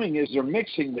they're doing is they're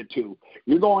mixing the two.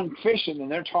 You're going fishing and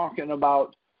they're talking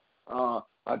about a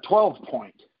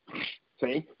 12-point.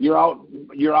 See, you're out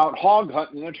hog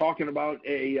hunting and they're talking about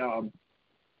a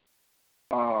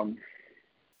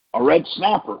red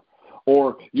snapper,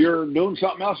 or you're doing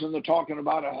something else and they're talking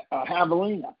about a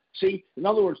javelina. See, in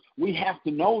other words, we have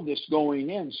to know this going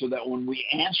in so that when we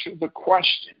answer the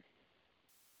question,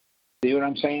 see what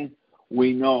I'm saying?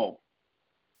 We know.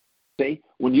 See,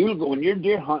 when you're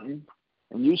deer hunting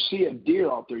and you see a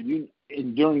deer out there,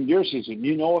 during deer season,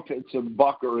 you know if it's a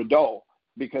buck or a doe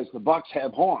because the bucks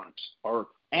have horns or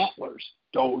antlers,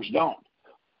 does don't.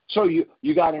 So you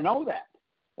got to know that.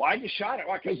 Well, I just shot it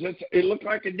because it looked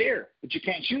like a deer, but you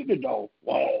can't shoot a doe.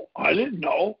 Well, I didn't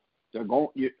know.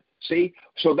 See,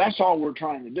 so that's all we're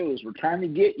trying to do is we're trying to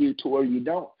get you to where you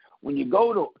don't. When you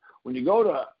go to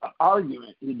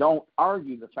argument, you don't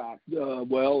argue the fact. We're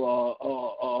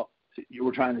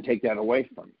trying to take that away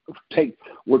from you.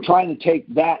 We're trying to take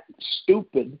that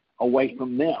stupid away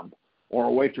from them or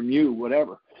away from you,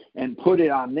 whatever, and put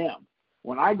it on them.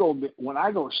 When I go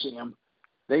see them,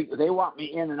 they want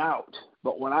me in and out.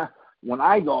 But when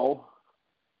I go,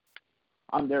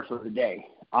 I'm there for the day.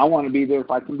 I want to be there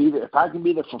if I can be there. If I can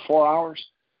be there for 4 hours,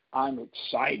 I'm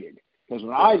excited because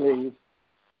when I leave,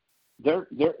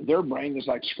 their brain is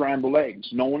like scrambled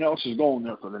eggs. No one else is going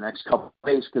there for the next couple of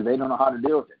days because they don't know how to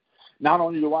deal with it. Not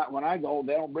only when I go,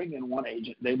 they don't bring in one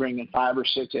agent. They bring in 5 or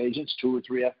 6 agents, 2 or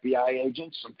 3 FBI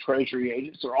agents, some Treasury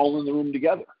agents. They're all in the room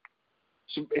together.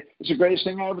 So it's the greatest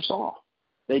thing I ever saw.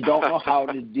 They don't know how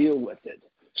to deal with it.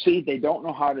 See, they don't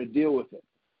know how to deal with it.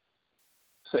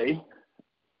 See?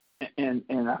 And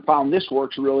I found this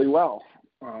works really well.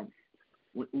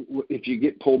 If you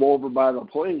get pulled over by the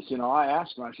police, I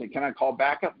ask them, I say, can I call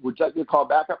backup? Would you like me to call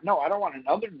backup? No, I don't want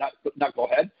another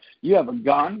knucklehead. You have a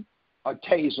gun, a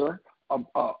taser, a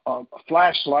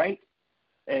flashlight,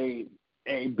 a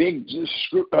big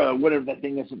screw, whatever that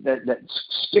thing is that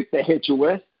stick they hit you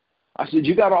with. I said,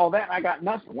 you got all that and I got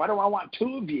nothing. Why do I want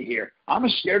 2 of you here? I'm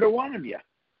scared of one of you.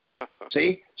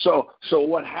 See? So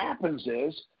what happens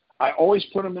is I always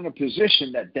put them in a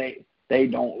position that they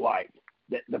don't like.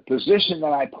 The position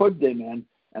that I put them in,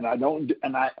 and I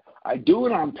do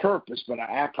it on purpose, but I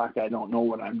act like I don't know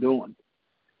what I'm doing.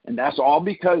 And that's all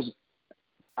because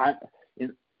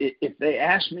if they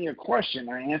ask me a question,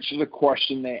 I answer the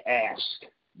question they ask.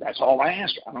 That's all I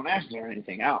answer. I don't answer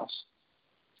anything else.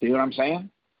 See what I'm saying?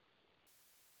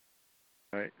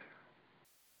 Right.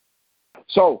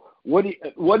 So what do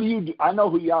you do? I know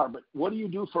who you are, but what do you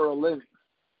do for a living?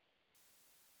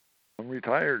 I'm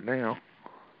retired now.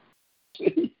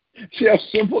 See how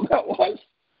simple that was?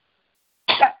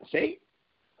 See?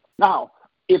 Now,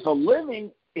 if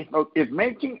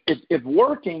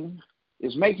working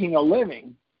is making a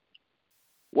living,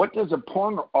 what does a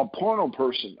porno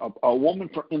person, a woman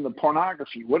in the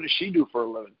pornography, what does she do for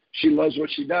a living? She loves what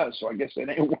she does, so I guess it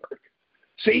ain't work.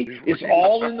 See, it's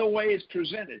all in the way it's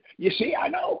presented. You see, I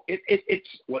know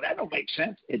that don't make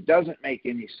sense. It doesn't make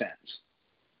any sense.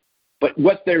 But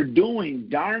what they're doing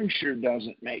darn sure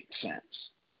doesn't make sense.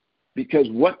 Because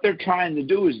what they're trying to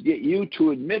do is get you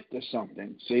to admit to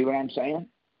something. See what I'm saying?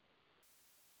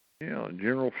 Yeah,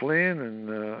 General Flynn and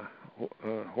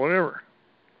whatever.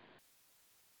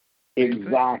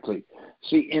 Exactly.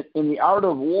 See, in the art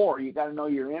of war, you got to know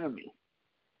your enemy.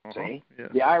 See? Yeah.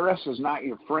 The IRS is not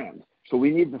your friend. So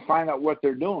we need to find out what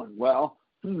they're doing. Well,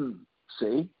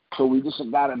 see? So we just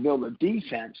got to build a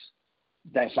defense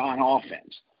that's on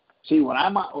offense. See, when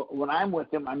I'm with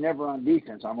them, I'm never on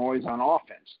defense. I'm always on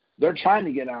offense. They're trying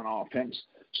to get on offense.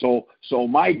 So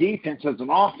my defense is an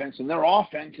offense, and their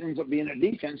offense ends up being a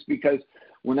defense because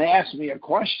when they ask me a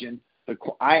question,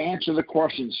 I answer the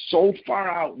question so far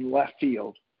out in left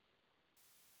field,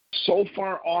 so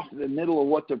far off the middle of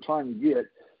what they're trying to get.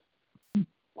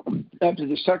 After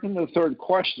the second or third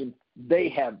question, they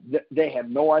have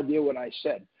no idea what I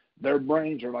said. Their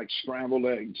brains are like scrambled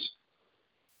eggs.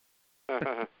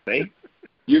 See?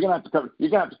 You're gonna have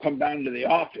to come down to the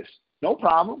office no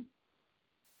problem.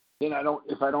 Then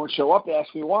if I don't show up, they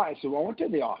ask me why. I said, well, I went to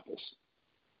the office.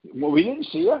 Well, we didn't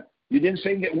see you. You didn't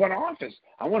say get what office.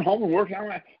 I went home and worked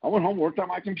on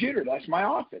my computer. That's my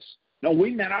office. No,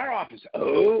 we meant our office.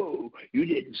 Oh, you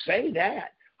didn't say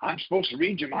that. I'm supposed to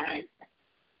read your mind.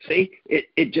 See,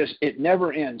 it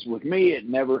never ends. With me, it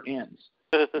never ends.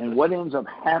 And what ends up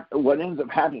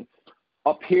happening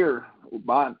up here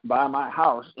by my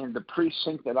house in the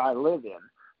precinct that I live in,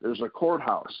 there's a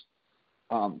courthouse.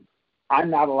 I'm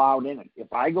not allowed in it.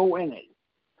 If I go in it,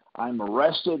 I'm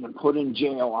arrested and put in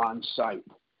jail on site.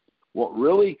 What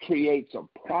really creates a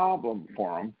problem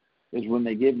for them is when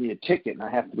they give me a ticket and I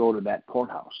have to go to that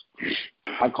courthouse.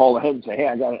 I call ahead and say, hey,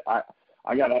 I got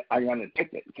a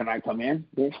ticket. Can I come in?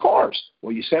 Well, of course.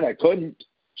 Well, you said I couldn't,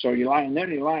 so you're lying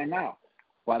then, you're lying now.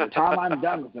 By the time I'm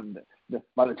done with them,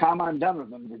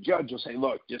 the judge will say,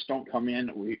 look, just don't come in.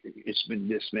 It's been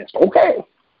dismissed. Okay.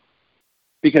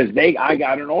 Because I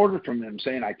got an order from them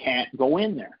saying I can't go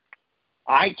in there.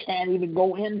 I can't even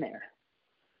go in there.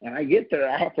 And I get there,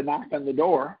 I have to knock on the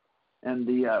door, and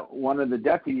one of the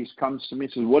deputies comes to me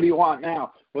and says, what do you want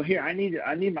now? Well, here, I need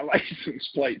my license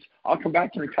plates. I'll come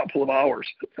back in a couple of hours.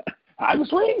 I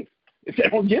just leave. If they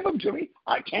don't give them to me,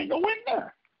 I can't go in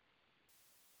there.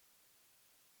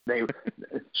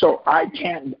 So I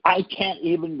can't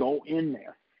even go in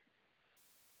there.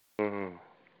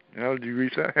 How did you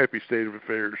reach that happy state of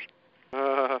affairs?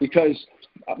 Because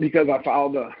I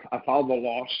filed a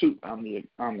lawsuit on the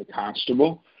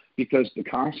constable, because the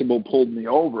constable pulled me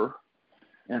over,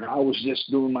 and I was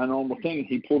just doing my normal thing, and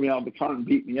he pulled me out of the car and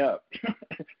beat me up,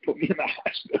 put me in the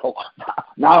hospital.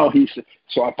 Now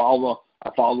so I filed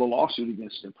a lawsuit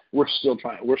against him. We're still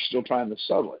trying to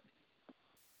settle it.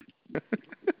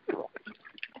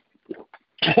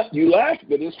 You laugh,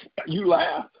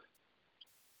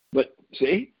 but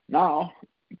see now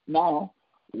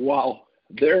while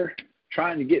they're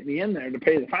trying to get me in there to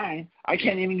pay the fine, I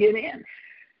can't even get in.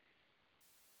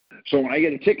 So when I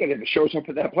get a ticket, if it shows up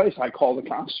at that place, I call the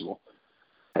constable.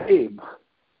 Hey,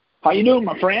 how you doing,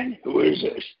 my friend? Who is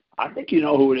this? I think you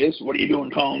know who it is. What are you doing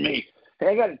calling me? Hey,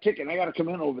 I got a ticket. I got to come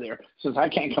in over there. Says I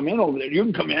can't come in over there. You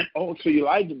can come in. Oh, so you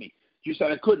lied to me. You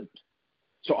said I couldn't.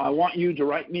 So I want you to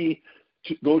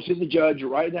go to the judge,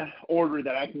 write an order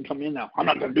that I can come in now. I'm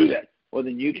not going to do that. Well,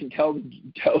 then you can tell the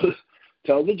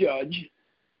judge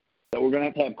that we're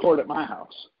going to have court at my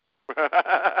house.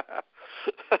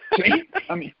 See?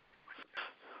 I mean,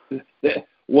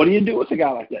 what do you do with a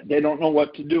guy like that? They don't know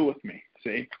what to do with me.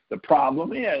 See? The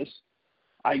problem is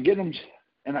I get them,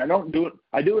 and I don't do it.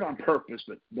 I do it on purpose,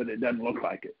 but it doesn't look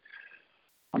like it.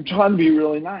 I'm trying to be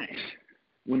really nice.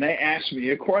 When they ask me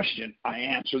a question, I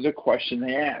answer the question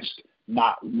they ask.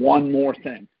 Not one more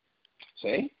thing.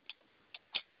 See?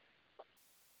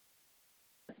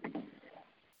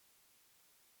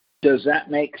 Does that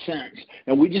make sense?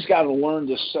 And we just got to learn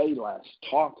to say less,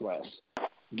 talk less,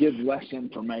 give less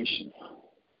information.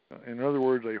 In other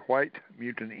words, a white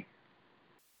mutiny.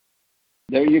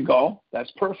 There you go.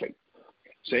 That's perfect.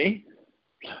 See?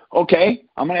 Okay,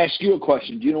 I'm going to ask you a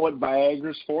question. Do you know what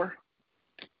Viagra's for?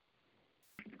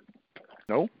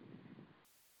 No.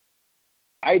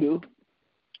 I do.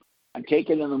 I take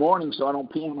it in the morning so I don't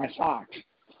pee in my socks.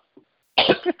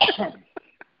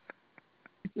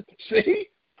 See?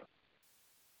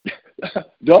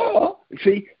 Duh.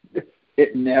 See,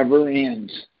 it never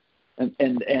ends, and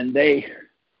they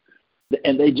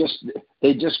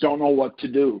just don't know what to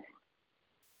do.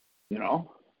 You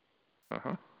know.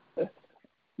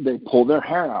 They pull their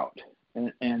hair out,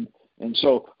 and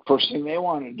so first thing they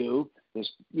want to do is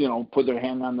put their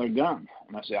hand on their gun.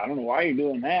 And I say, I don't know why you're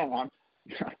doing that.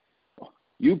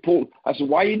 I said,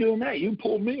 why are you doing that? You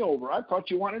pulled me over. I thought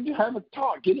you wanted to have a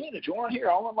talk. Get in. If you want to hear,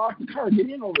 I'll unlock the car. Get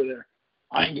in over there.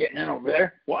 I ain't getting in over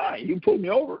there. Why? You pulled me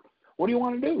over. What do you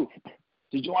want to do?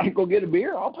 Did you want to go get a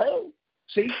beer? I'll pay.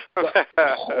 See,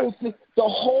 the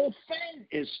whole thing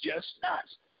is just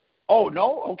nuts. Oh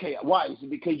no? Okay. Why? Is it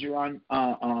because you're on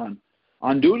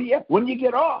duty yet? When do you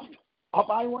get off? I'll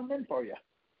buy one then for you.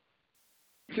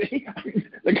 See,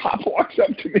 the cop walks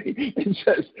up to me and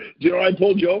says, do you know I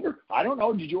pulled you over? I don't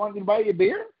know. Did you want me to buy you a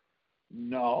beer?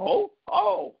 No.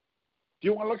 Oh, do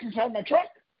you want to look inside my truck?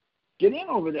 Get in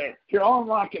over there. Here, I'll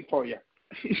unlock it for you.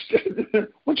 He said,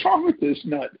 what's wrong with this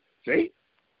nut? See?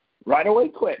 Right away,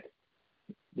 quit.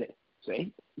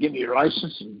 See? Give me your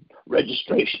license and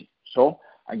registration. So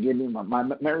I give him my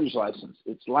marriage license.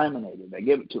 It's laminated. I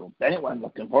give it to him. That ain't what I'm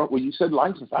looking for. Well, you said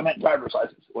license. I meant driver's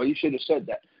license. Well, you should have said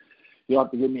that. You'll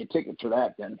have to give me a ticket for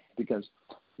that then, because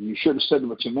you should have said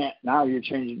what you meant. Now you're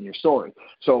changing your story.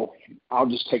 So I'll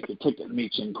just take the ticket and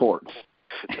meet you in court.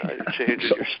 Now you're changing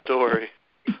your story.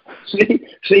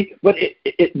 See, but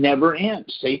it never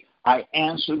ends. See, I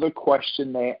answer the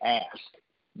question they ask,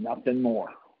 nothing more.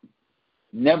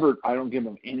 Never, I don't give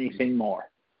them anything more.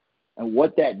 And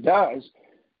what that does,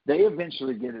 they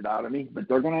eventually get it out of me, but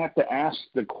they're going to have to ask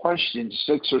the question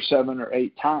 6 or 7 or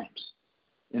 8 times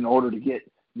in order to get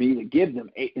me to give them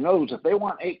 8. In other words, if they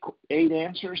want eight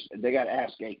answers, they got to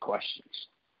ask 8 questions.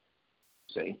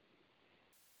 See?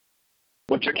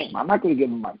 What's your name? I'm not going to give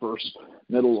them my first,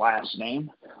 middle, last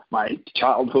name, my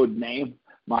childhood name,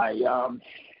 my, and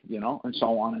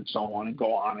so on and so on and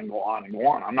go on and go on and go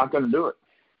on. I'm not going to do it.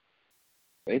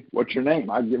 Okay? What's your name?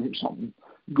 I'd give them something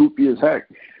goofy as heck.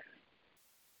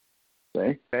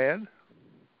 Okay? Dan?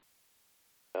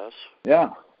 Yes. Yeah.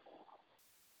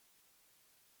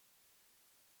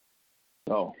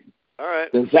 So. All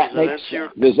right. Does that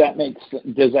answer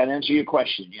your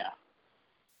question? Yeah.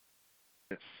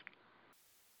 Yes.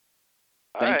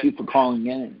 Thank you for calling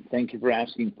in. Thank you for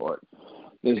asking for it.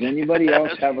 Does anybody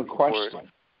else have a question?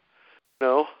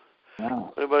 No.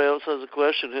 No. Anybody else has a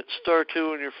question? Hit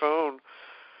 *2 on your phone.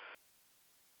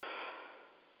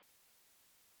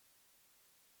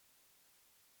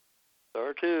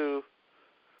 *2.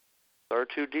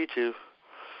 *2D2.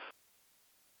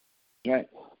 Right.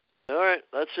 All right,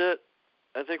 that's it.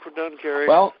 I think we're done, Cary.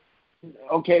 Well,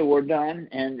 okay, we're done.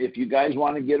 And if you guys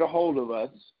want to get a hold of us,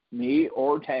 me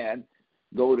or Tad,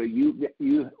 go to you.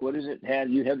 What is it, Tad?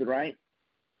 You have the right.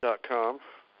 .com.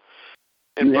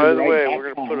 And by the way,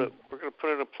 we're going to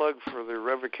put in a plug for the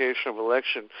revocation of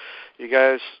election. You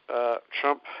guys,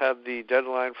 Trump had the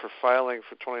deadline for filing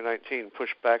for 2019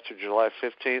 pushed back to July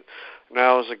 15th.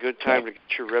 Now is a good time to get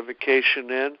your revocation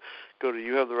in. Go to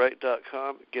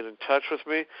youhavetheright.com, get in touch with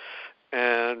me,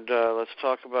 and let's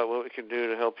talk about what we can do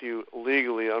to help you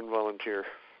legally unvolunteer.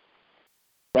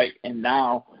 Right, and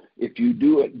now if you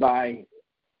do it by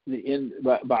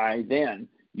then,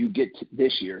 you get to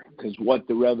this year, because what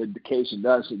the revocation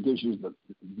does, it gives you the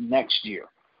next year.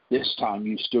 This time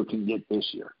you still can get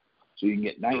this year. So you can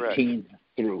get 19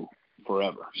 through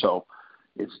forever. So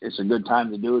it's a good time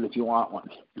to do it if you want one,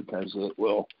 because it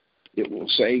will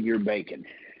save your bacon.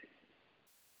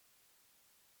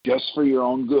 Just for your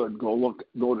own good, go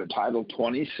to Title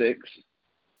 26,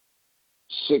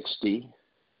 60,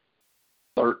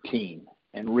 13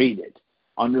 and read it.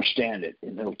 Understand it,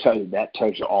 and it'll tell you. That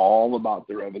tells you all about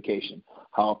the revocation,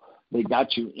 how they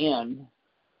got you in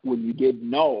when you did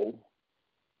no,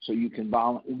 so you can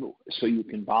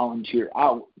volunteer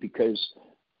out because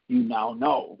you now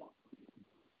know.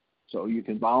 So you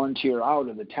can volunteer out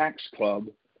of the tax club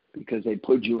because they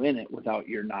put you in it without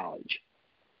your knowledge.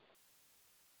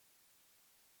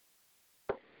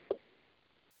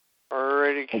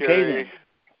 Alrighty, Cary. Okay, then.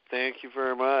 Thank you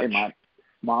very much. Hey,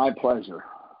 my pleasure.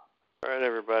 All right,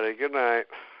 everybody. Good night.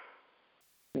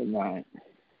 Good night.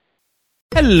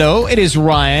 Hello, it is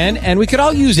Ryan, and we could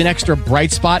all use an extra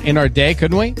bright spot in our day,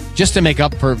 couldn't we? Just to make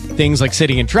up for things like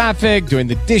sitting in traffic, doing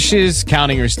the dishes,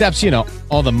 counting your steps,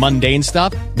 all the mundane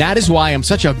stuff. That is why I'm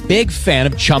such a big fan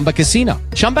of Chumba Casino.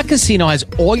 Chumba Casino has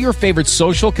all your favorite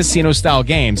social casino-style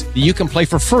games that you can play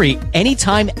for free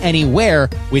anytime, anywhere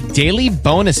with daily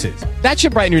bonuses. That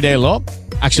should brighten your day a little.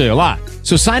 Actually, a lot.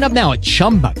 So sign up now at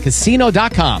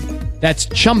ChumbaCasino.com. That's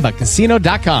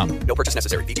ChumbaCasino.com. No purchase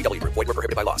necessary. VGW Group. Void where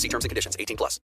prohibited by law. See terms and conditions. 18+.